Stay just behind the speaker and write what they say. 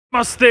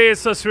नमस्ते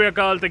सत श्री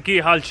अकाल की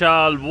हाल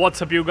चाल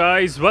WhatsApp you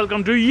guys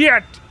welcome to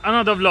yet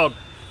another vlog.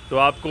 तो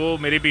आपको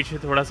मेरे पीछे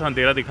थोड़ा सा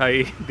अंधेरा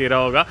दिखाई दे रहा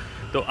होगा।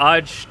 तो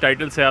आज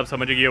टाइटल से आप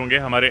समझ गए होंगे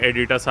हमारे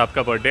एडिटर साहब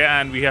का birthday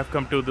and we have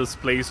come to this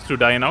place to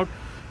dine out.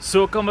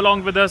 So come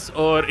along with us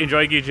और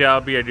एंजॉय कीजिए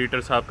आप भी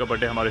एडिटर साहब का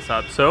बर्थडे हमारे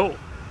साथ। So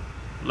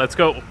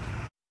let's go.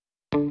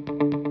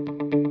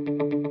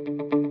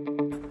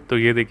 तो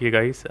ये देखिए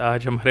गाइस,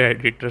 आज हमारे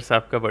एडिटर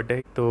साहब का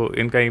बर्थडे। तो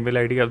इनका ईमेल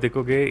आईडी आप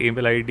देखोगे,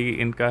 ईमेल आईडी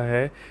इनका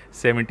है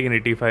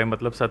 1785,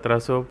 मतलब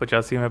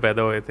 1785 में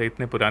पैदा हुए थे।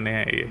 इतने पुराने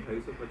हैं ये।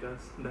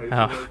 250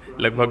 हाँ,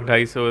 लगभग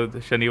 250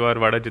 शनिवार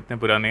वाड़ा जितने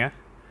पुराने हैं।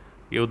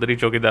 ये उधर ही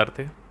चौकीदार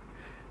थे।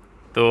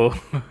 तो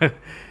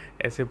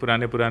ऐसे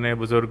पुराने पुराने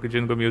बुजुर्ग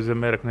जिनको म्यूजियम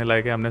में रखने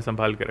लायक है, हमने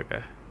संभाल के रखा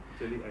है।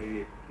 चलिए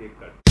आइए केक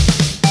काट।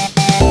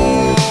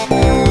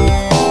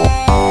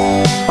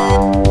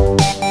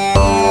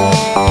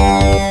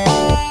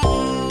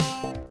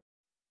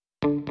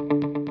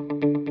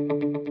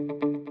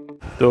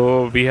 So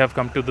we have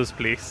come to this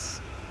place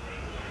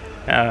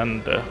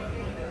and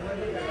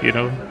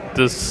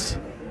this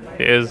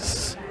is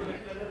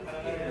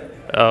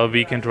a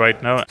weekend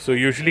right now. So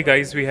usually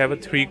guys we have a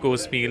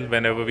 3-course meal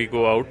whenever we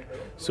go out.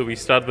 So we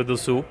start with the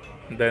soup,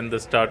 then the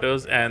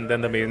starters and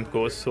then the main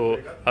course. So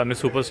हमने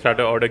super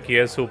starter order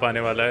किया है, soup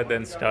आने वाला है,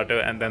 then starter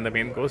and then the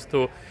main course.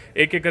 तो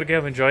एक एक करके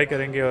हम enjoy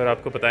करेंगे और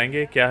आपको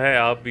बताएंगे क्या है,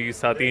 आप भी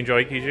साथ ही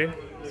enjoy कीजिए।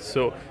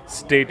 So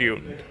stay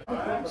tuned.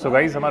 So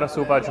guys हमारा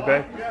सूप आ चुका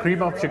है,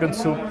 cream of chicken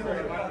soup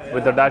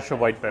with a dash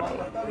of white pepper.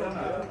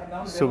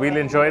 So we'll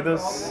enjoy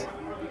this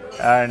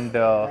and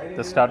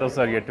the starters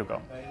are yet to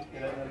come.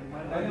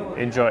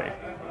 Enjoy.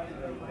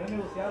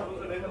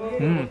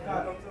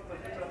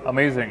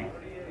 Amazing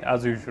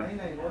as usual.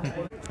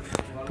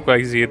 तो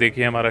guys ये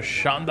देखिए हमारा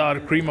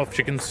शानदार cream of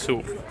chicken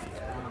soup.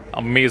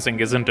 Amazing,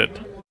 isn't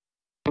it?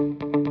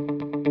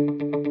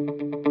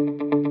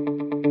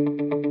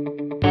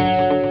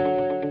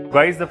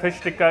 Guys, the fish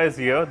tikka is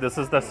here. This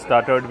is the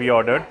starter we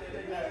ordered.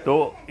 तो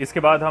इसके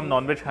बाद हम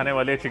nonveg खाने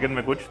वाले हैं, चिकन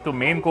में कुछ। तो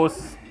मेन कोर्स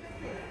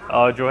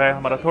जो है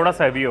हमारा थोड़ा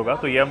सा हैवी होगा,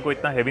 तो ये हमको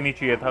इतना हैवी नहीं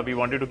चाहिए था। We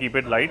wanted to keep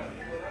it light,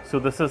 so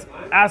this is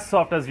as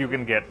soft as you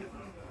can get.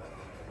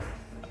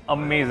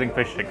 Amazing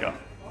fish tikka,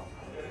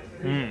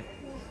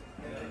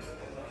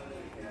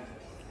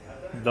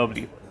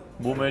 lovely,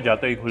 मुंह में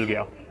जाता ही खुल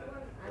गया।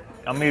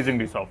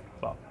 अमेजिंगली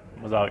सॉफ्ट,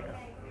 मजा आ गया।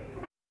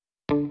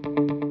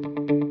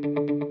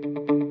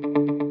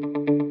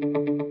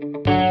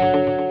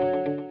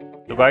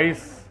 तो गाइस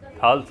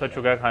थाल सज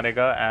चुका है खाने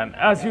का and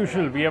as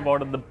usual we have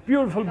ordered the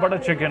beautiful butter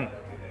chicken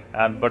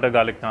and butter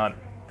garlic naan.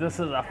 This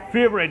is a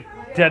favourite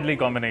deadly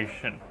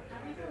combination.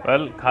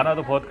 Well खाना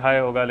तो बहुत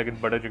खाया होगा लेकिन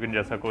बटर चिकन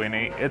जैसा कोई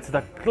नहीं। It's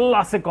the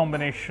classic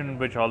combination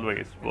which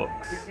always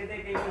works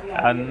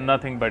and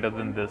nothing better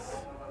than this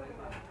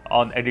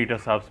on editor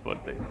साहब्स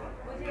birthday.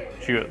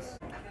 Cheers.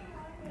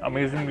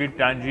 Amazingly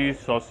tangy,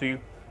 saucy,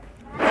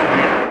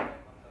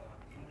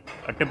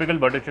 a typical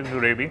butter chicken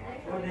gravy.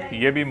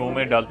 ये भी मुंह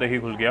में डालते ही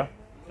खुल गया।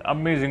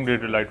 Amazingly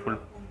delightful.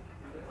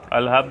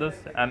 I'll have this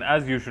and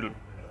as usual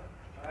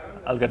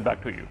I'll get back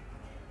to you.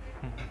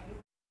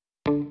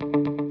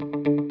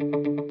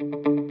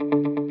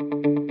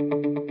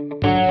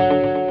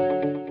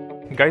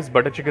 Guys,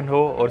 butter chicken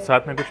हो और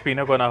साथ में कुछ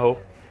पीने को ना हो,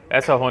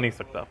 ऐसा हो नहीं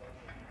सकता।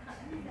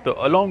 तो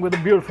along with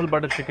the beautiful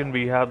butter chicken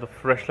we have the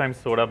fresh lime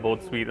soda,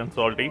 both sweet and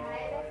salty.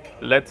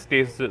 Let's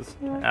taste this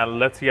and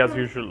let's see as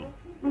usual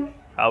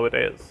how it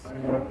is.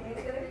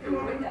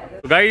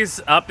 Guys,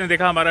 आपने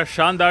देखा हमारा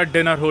शानदार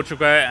डिनर हो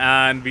चुका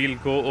है and we'll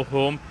go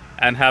home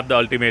and have the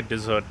ultimate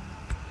dessert.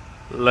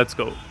 Let's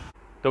go.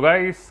 तो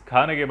guys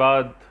खाने के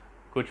बाद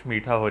कुछ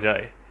मीठा हो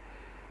जाए।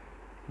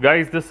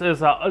 Guys this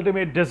is our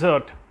ultimate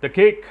dessert, the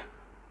cake.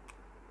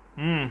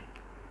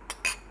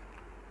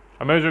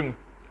 Amazing.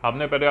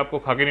 हमने पहले आपको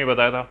खा के नहीं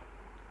बताया था,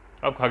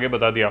 अब खा के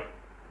बता दिया।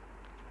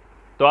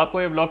 तो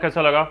आपको ये व्लॉग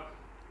कैसा लगा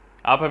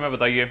आप हमें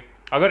बताइए।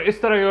 अगर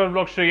इस तरह के और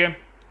व्लॉग्स चाहिए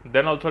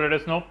then also let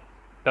us know.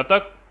 तब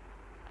तक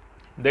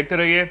देखते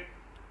रहिए,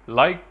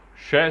 like,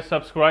 share,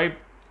 subscribe.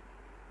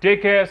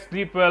 Take care,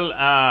 sleep well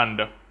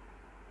and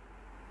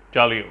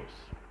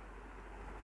चालियोस।